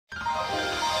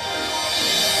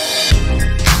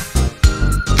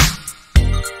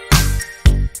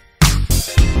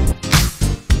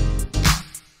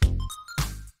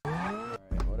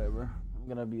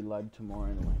gonna be live tomorrow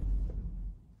anyway.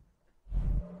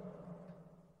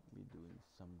 Be doing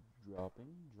some dropping.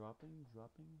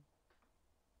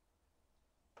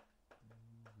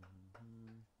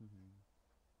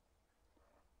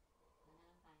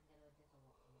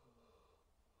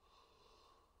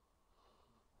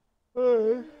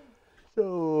 Alright,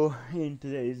 so in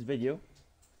today's video,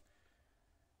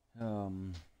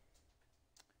 gonna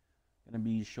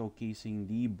be showcasing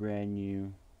the brand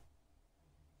new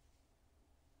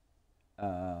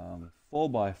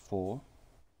 4x4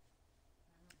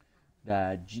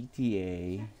 that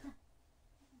GTA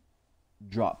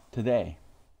dropped today.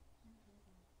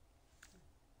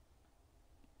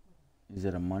 Is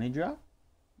it a money drop?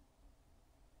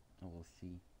 We'll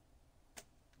see.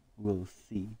 We'll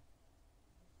see.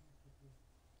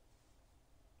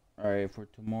 Alright, for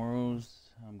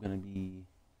tomorrow's, I'm gonna be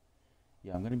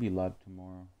live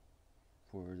tomorrow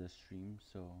for the stream,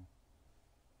 so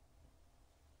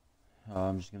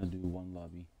I'm just gonna do one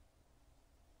lobby.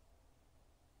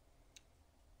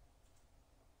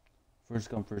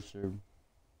 First come, first serve,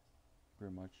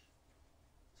 pretty much.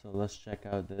 So let's check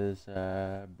out this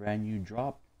brand new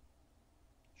drop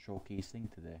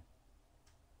showcasing today.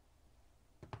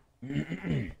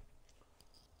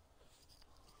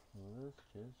 Let's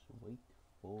just wait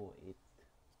for it.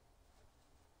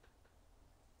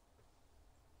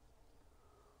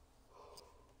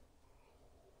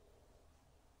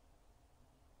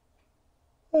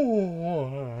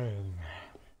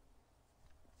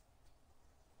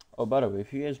 Oh, by the way,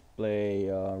 if you guys play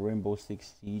Rainbow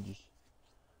Six Siege,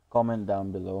 comment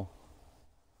down below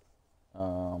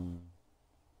your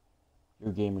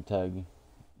gamer tag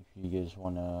if you guys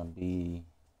wanna be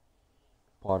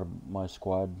part of my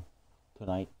squad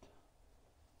tonight.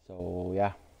 So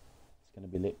yeah, it's gonna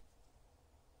be lit.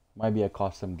 Might be a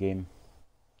custom game,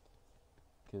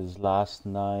 because last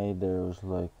night there was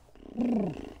like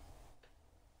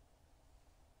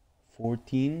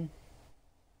 14,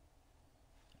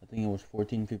 I think it was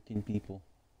 14-15 people.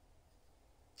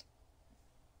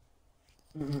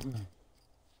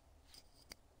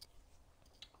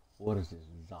 What is this?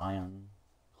 Zion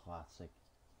Classic.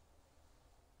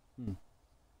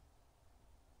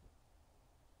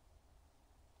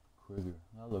 Krieger.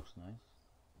 That looks nice.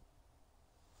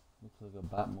 Looks like a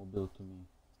Batmobile to me.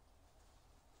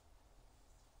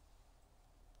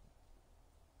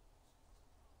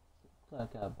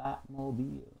 Looks like a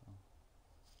Batmobile.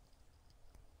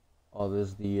 Oh,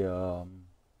 there's the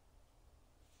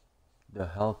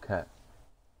Hellcat.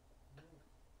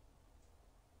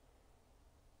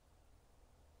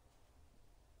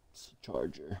 It's a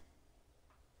Charger.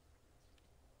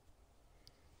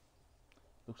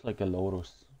 Looks like a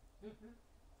Lotus.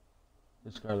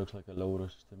 This car looks like a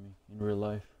Lotus to me in real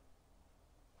life.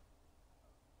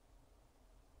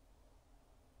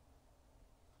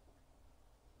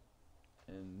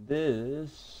 And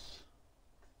this,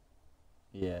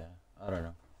 yeah, I don't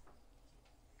know.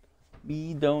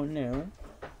 We don't know.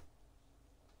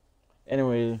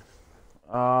 Anyway,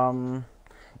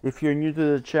 if you're new to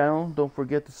the channel, don't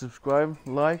forget to subscribe,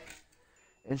 like,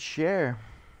 and share.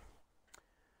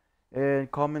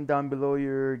 And comment down below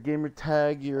your gamer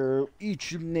tag, your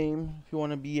YouTube name, if you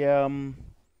want to be if you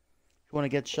want to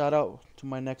get shout out to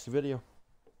my next video.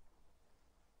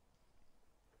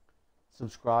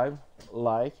 Subscribe,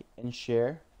 like, and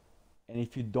share. And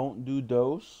if you don't do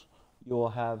those, you will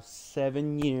have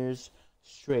 7 years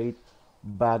straight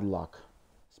bad luck,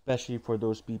 especially for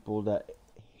those people that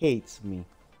hates me.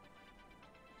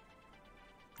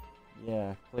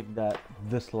 Yeah, click that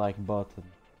dislike button,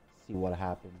 see what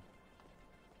happened.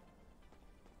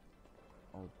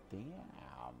 Oh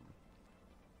damn.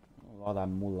 All that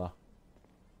moolah.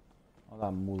 All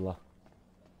that moolah.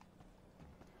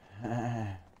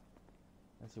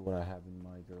 Let's see what I have in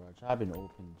my garage. I haven't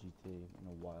opened GTA in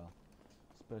a while,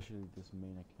 especially this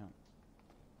main account.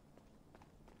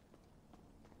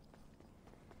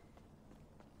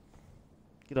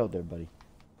 Get out there, buddy.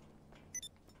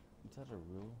 Is that a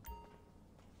real?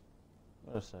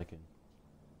 Wait a second.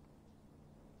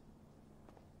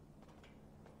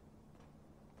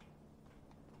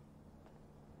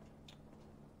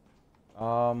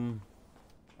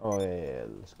 Oh yeah,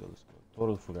 let's go.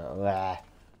 Totally forgot. Blah.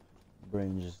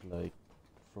 Brain just like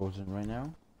frozen right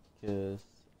now, because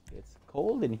it's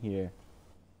cold in here.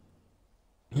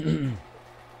 Let's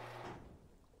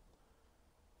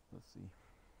see.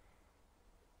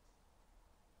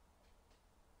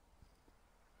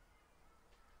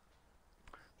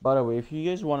 By the way, if you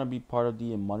guys want to be part of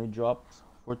the money drops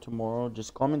for tomorrow,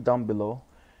 just comment down below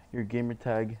your gamer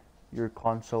tag, your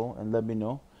console, and let me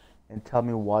know, and tell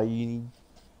me why you need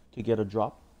to get a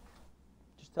drop.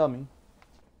 Just tell me.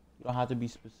 You don't have to be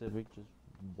specific. Just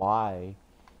why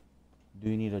do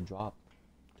you need a drop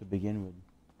to begin with?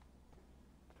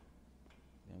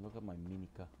 And look at my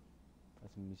Minica.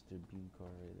 That's Mr. Bean car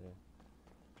right there.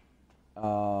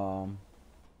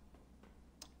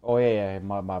 Oh yeah,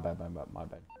 my bad.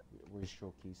 We're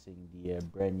showcasing the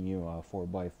brand new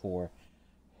 4x4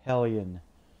 HELLION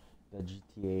that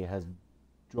GTA has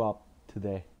dropped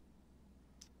today.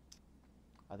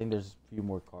 I think there's a few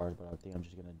more cars, but I think I'm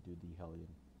just gonna do the HELLION.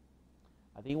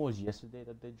 I think it was yesterday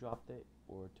that they dropped it,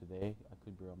 or today. I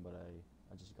could be wrong, but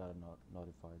I just got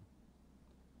notified.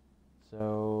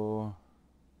 So,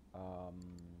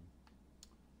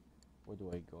 where do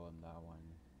I go on that one?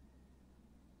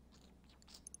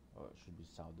 Oh, it should be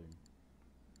Southern.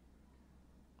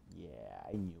 Yeah,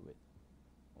 I knew it.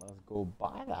 Let's go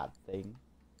buy that thing.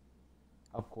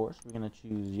 Of course, we're gonna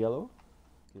choose yellow,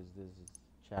 because this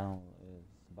channel is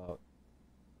about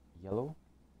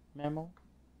YelloWMammal.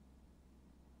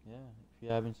 Yeah, if you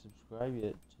haven't subscribed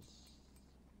yet, just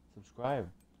subscribe,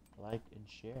 like, and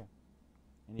share.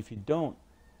 And if you don't,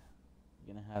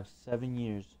 you're gonna have 7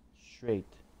 years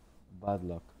straight bad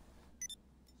luck,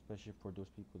 especially for those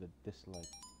people that dislike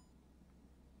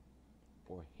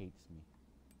or hates me.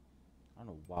 I don't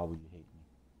know why would you hate me.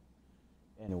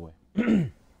 Anyway, where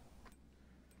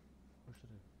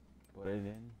should I put it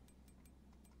in?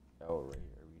 Oh, right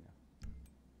here, arena.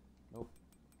 Nope.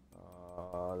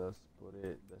 Let's put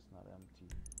it. That's not empty.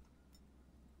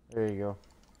 There you go.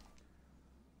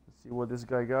 Let's see what this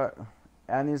guy got.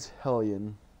 And his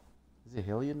HELLION. Is it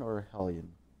HELLION or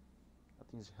HELLION? I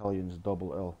think it's HELLION's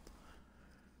double L.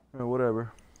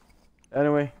 Whatever.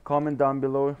 Anyway, comment down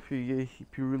below if you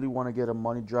really want to get a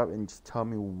money drop, and just tell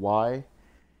me why.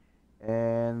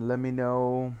 And let me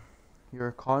know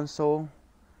your console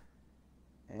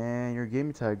and your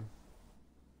game tag.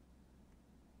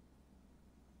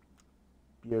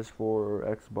 PS4 or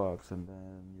Xbox, and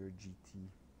then your GT.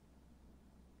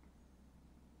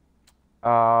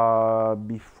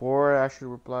 Before I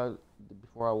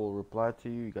will reply to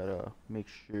you, you gotta make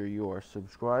sure you are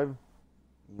subscribed,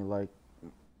 you like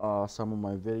some of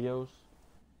my videos,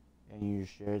 and you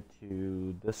share it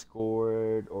to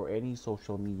Discord or any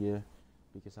social media,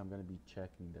 because I'm gonna be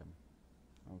checking them.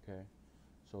 Okay,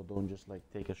 so don't just like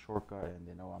take a shortcut and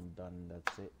then, oh, I'm done,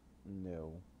 that's it.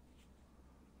 No.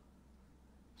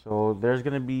 So there's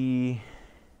gonna be,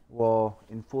 well,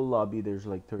 in full lobby there's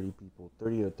like 30 people,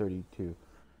 30 or 32.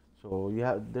 So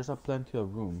there's a plenty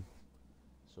of room.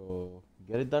 So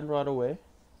get it done right away.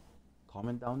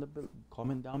 Comment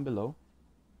down below,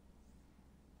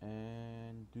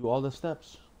 and do all the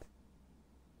steps.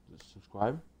 Just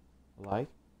subscribe, like,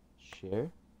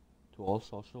 share to all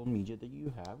social media that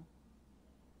you have,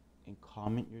 and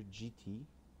comment your GT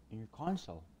and your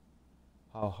console.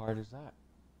 How hard is that?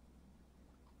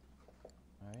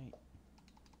 Alright.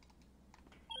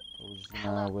 So we're just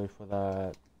gonna wait for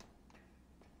that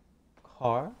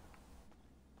car.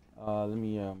 Let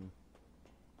me I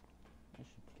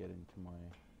should get into my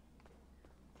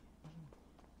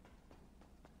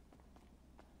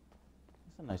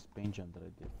That's a nice paint job that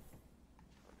I did.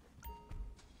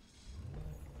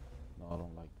 No, I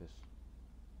don't like this.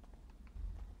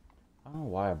 I don't know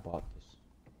why I bought this.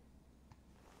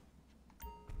 I'm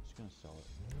just gonna sell it.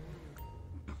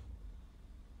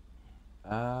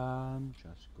 I'm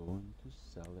just going to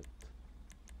sell it.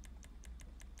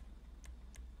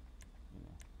 You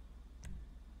know,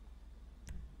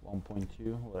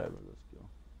 1.2, whatever. Let's go.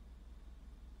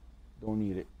 Don't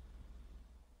need it.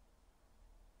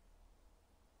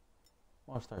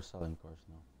 I want to start selling cars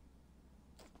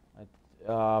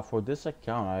now. For this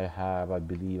account, I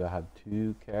believe I have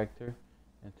 2 characters,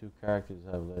 and 2 characters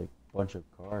have like a bunch of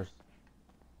cars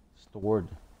stored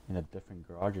in a different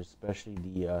garage, especially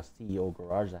the CEO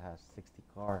garage that has 60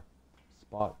 car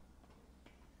spot.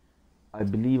 I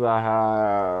believe I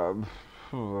have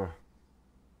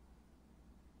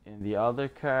in the other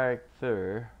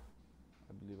character,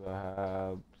 I believe I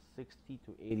have 60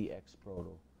 to 80 X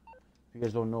Proto. If you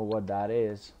guys don't know what that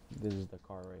is, this is the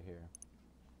car right here.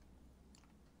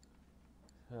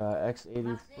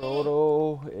 X80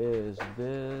 Proto is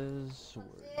this.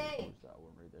 Where's that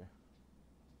one right there?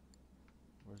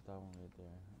 Where's that one right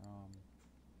there?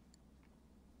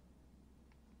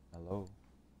 Hello.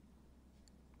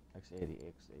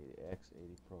 X80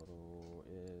 Proto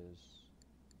is.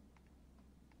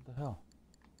 What the hell?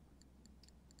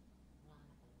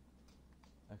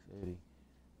 X80.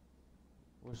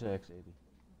 Where's the X80?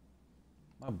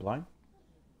 Am I blind?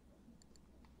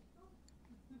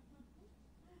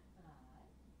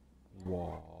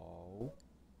 Whoa.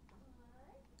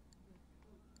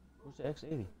 Where's the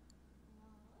X80?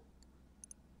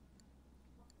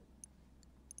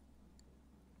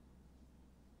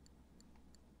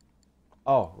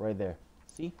 Oh, right there.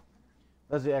 See?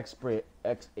 That's the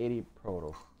X80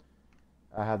 Proto.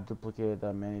 I have duplicated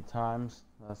that many times.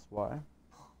 That's why.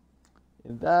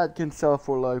 And that can sell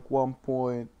for like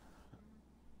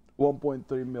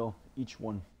 1.3 mil each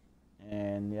one.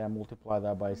 And yeah, multiply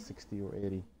that by 60 or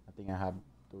 80. I think I have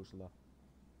those left.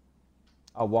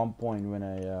 At one point when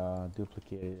I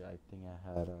duplicated, I think I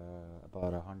had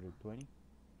about 120.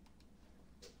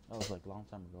 That was like a long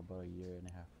time ago, about a year and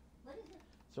a half.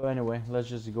 So anyway, let's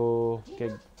just go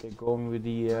get going with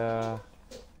the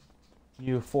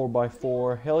new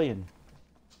 4x4 HELLION.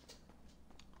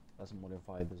 Let's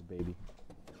modify this baby.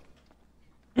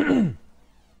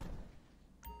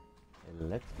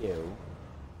 Let's go.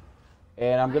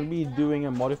 And I'm gonna be doing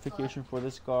a modification for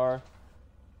this car.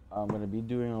 I'm gonna be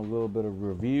doing a little bit of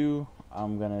review.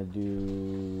 I'm gonna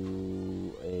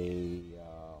do a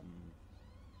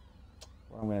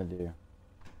what I'm gonna do.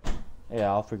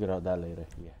 Yeah, I'll figure out that later.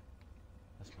 Yeah,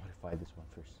 let's modify this one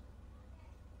first.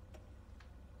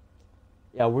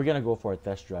 Yeah, we're gonna go for a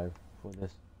test drive for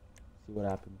this. See what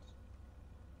happens.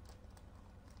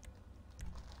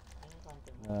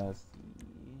 Let's see.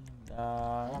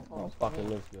 Oh, fuck it,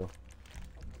 let's go.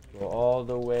 Go all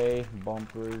the way,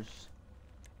 bumpers.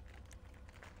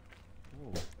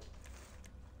 Ooh.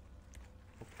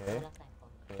 Okay.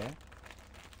 Okay.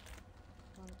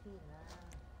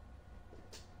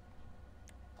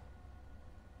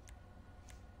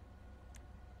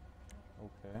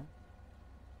 Okay.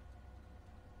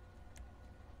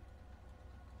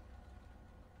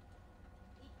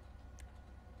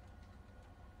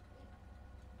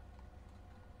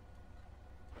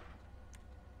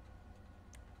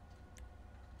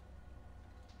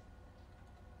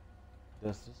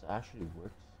 Does this actually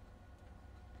work?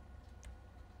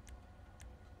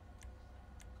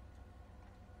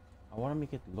 I want to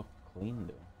make it look clean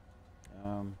though.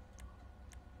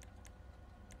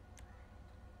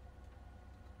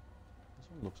 This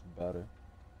one looks better.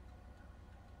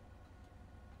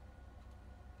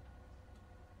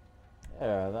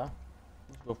 Yeah,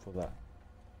 let's go for that.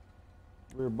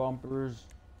 Rear bumpers.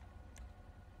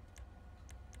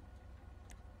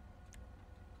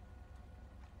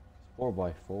 It's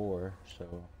 4x4, so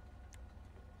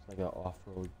it's like an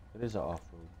off-road. It is an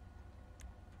off-road.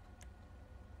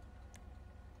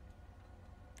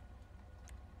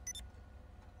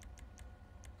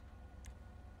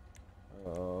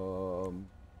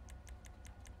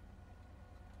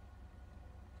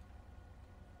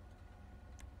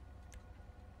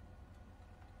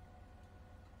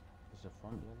 Is the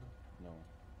front yellow? No.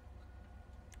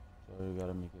 So you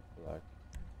gotta make it black.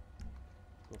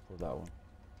 Go for that one.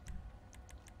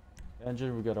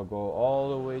 Engine, we gotta go all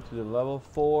the way to the level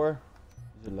 4.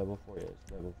 Is it level 4?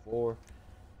 Yes, level 4.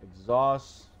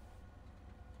 Exhaust.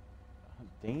 Oh,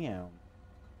 damn.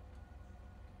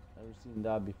 Never seen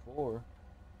that before.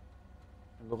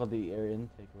 And look at the air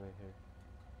intake right here.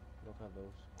 Look at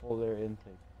those. Cold air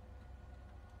intake.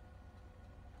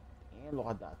 And look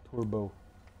at that turbo.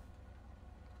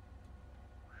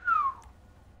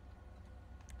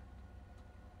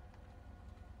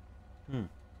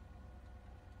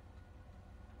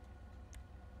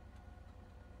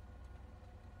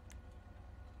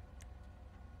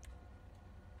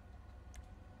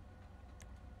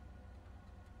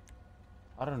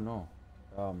 I don't know.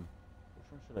 Which one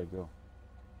should I go?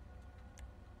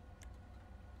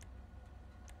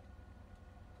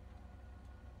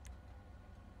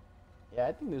 Yeah,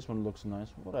 I think this one looks nice.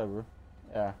 Whatever.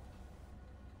 Yeah.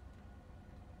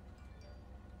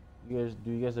 Do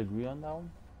you guys agree on that one?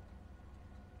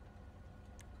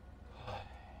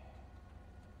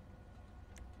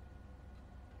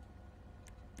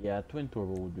 Yeah, twin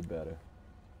turbo would be better.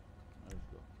 Let's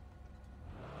go.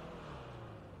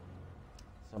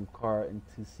 Some car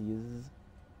enthusiasts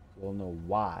will know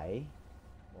why.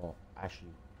 Well,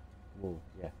 actually,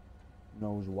 yeah,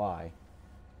 knows why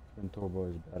twin turbo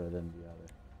is better than the other.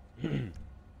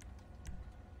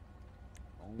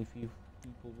 Only few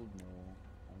people would know.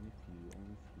 Only few.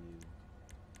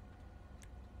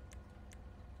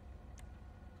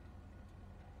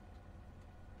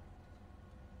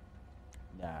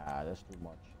 Nah, that's too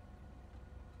much.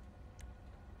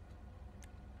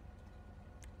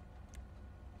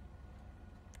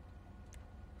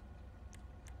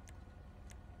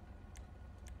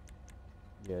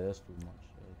 Yeah, that's too much.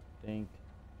 I think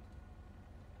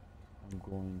I'm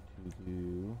going to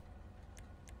do...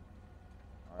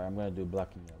 Alright, I'm gonna do black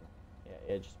and yellow.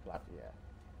 Yeah, just black, yeah.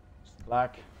 Just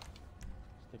black.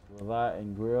 Stick with that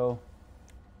and grill.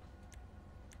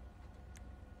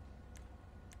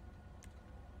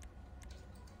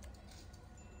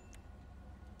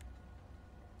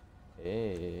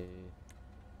 Hey.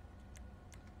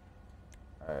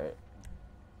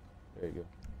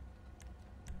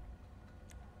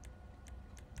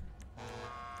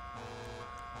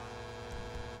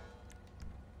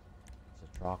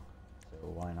 truck, so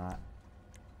why not?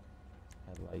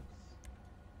 Headlights.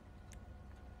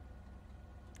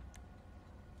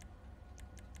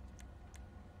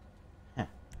 Heh.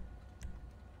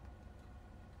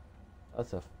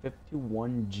 That's a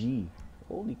 51G.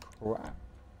 Holy crap.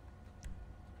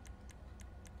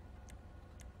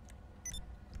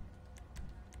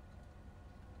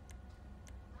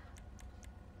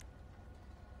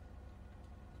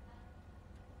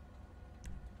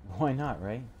 Why not,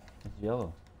 right? It's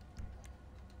yellow.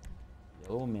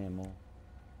 YelloWMammal.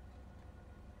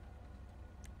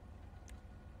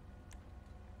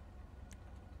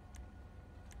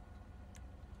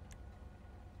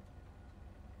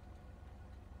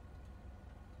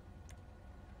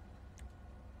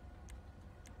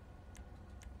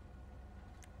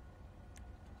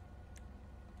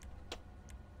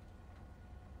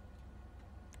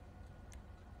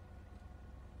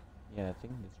 Yeah, I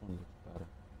think this one looks better.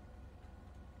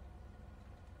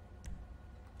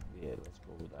 Yeah, let's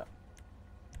go with that.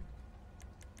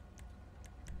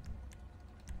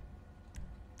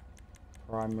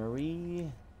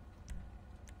 Primary.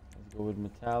 Let's go with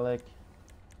metallic.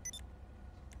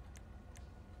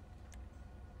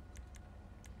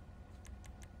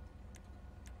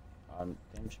 I think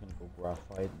I'm just gonna go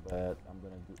graphite, but I'm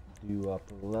gonna do a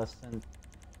pearlescent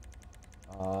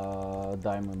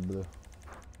diamond blue.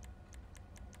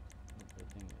 I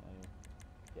think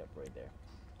yep, right there.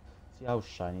 See how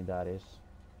shiny that is?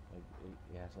 Like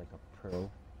it has like a pearl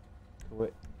to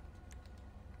it.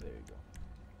 There you go.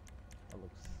 That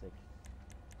looks sick.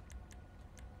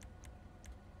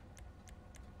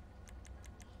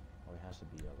 Oh, it has to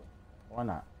be yellow. Why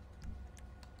not?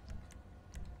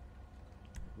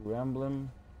 Blue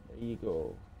emblem. There you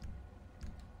go.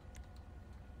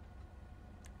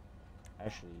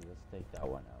 Actually, let's take that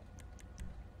one out.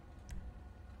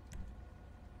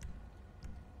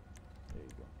 There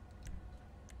you go.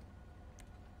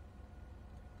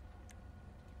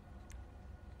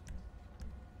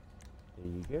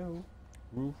 There you go.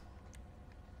 Roof.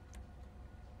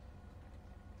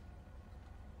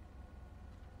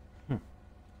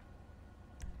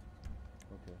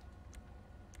 Okay.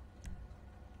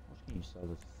 How much can you sell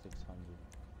this? 600.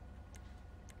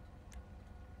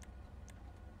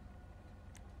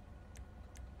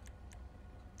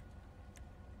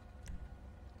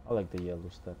 I like the yellow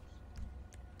steps.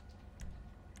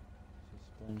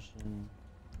 Suspension.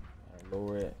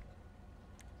 Lower it.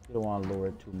 You don't want to lower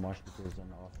it too much because it's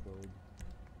an off-road.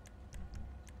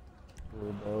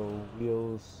 Turbo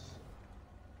wheels.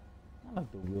 I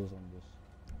like the wheels on this.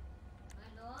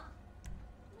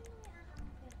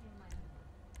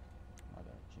 I gotta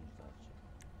change that shit.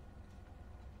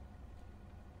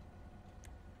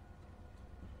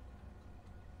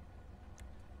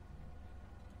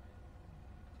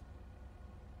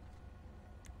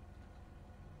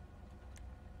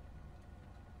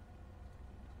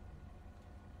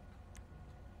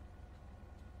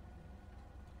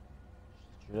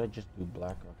 Should I just do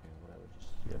black? Okay, whatever.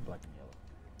 Just yeah, black and yellow.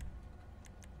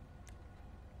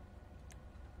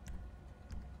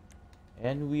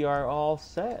 And we are all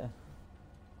set.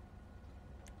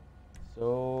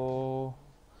 So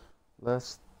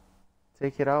let's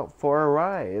take it out for a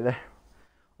ride.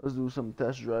 Let's do some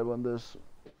test drive on this.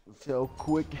 Let's see how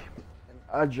quick and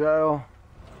agile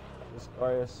this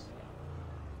car is.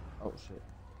 Oh shit.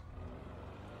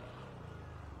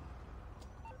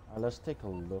 Let's take a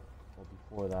look. But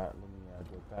before that, let me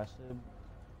go passive.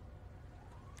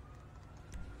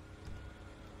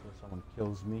 Before someone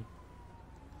kills me.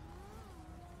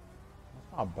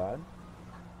 That's not bad.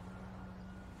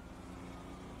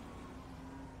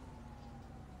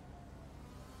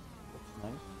 Looks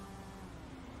nice.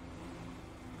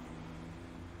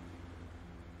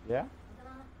 Yeah?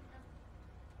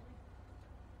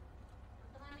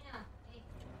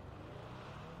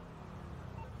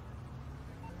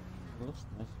 It looks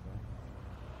nice, bro.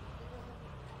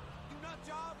 You nut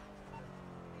job?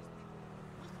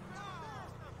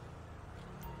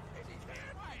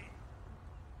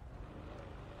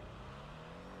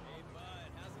 Hey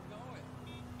bud, how's it going?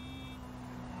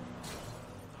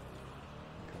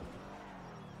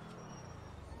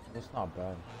 That's not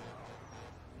bad.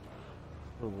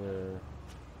 For where,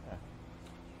 yeah.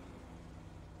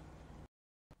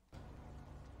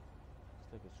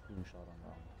 Let's take a screenshot on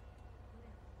that one.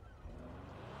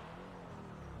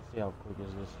 Let's see how quick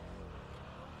is this.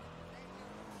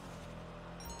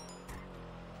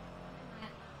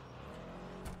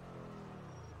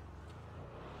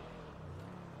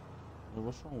 Hey,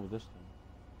 what's wrong with this thing?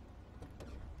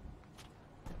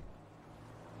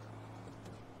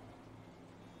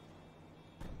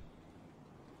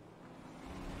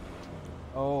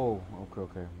 Oh,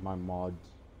 okay. My mods.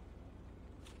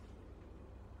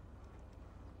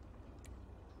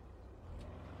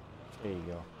 There you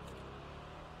go.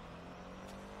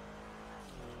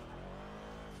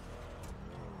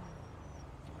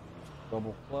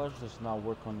 Double clutch does not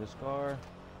work on this car.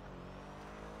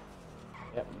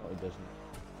 Yep, no it doesn't.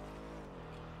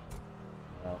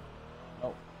 No.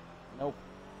 Nope. Nope.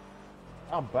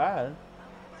 Not bad.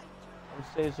 I would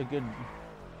say it's a good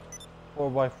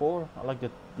 4x4. I like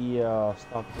the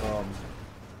stock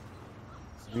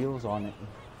wheels on it.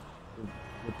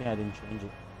 Good thing I didn't change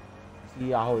it.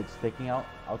 See how it's sticking out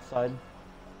outside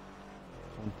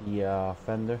from the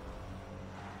fender.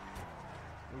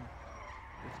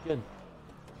 It's good.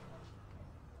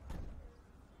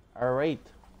 Alright.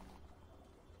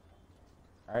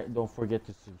 Alright, don't forget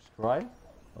to subscribe,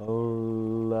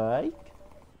 like,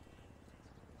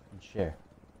 and share.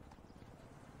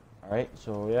 Alright,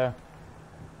 so yeah.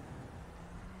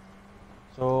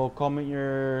 So comment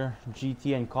your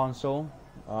GT and console.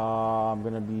 I'm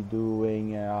gonna be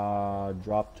doing a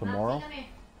drop tomorrow.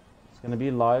 It's gonna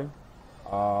be live.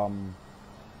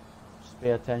 Just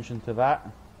pay attention to that.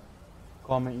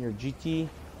 Comment your GT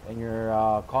and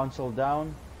your console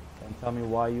down and tell me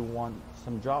why you want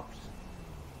some drops.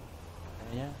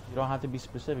 And yeah, you don't have to be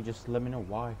specific, just let me know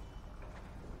why.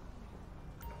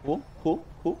 Cool.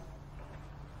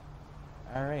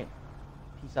 Alright,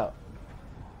 peace out.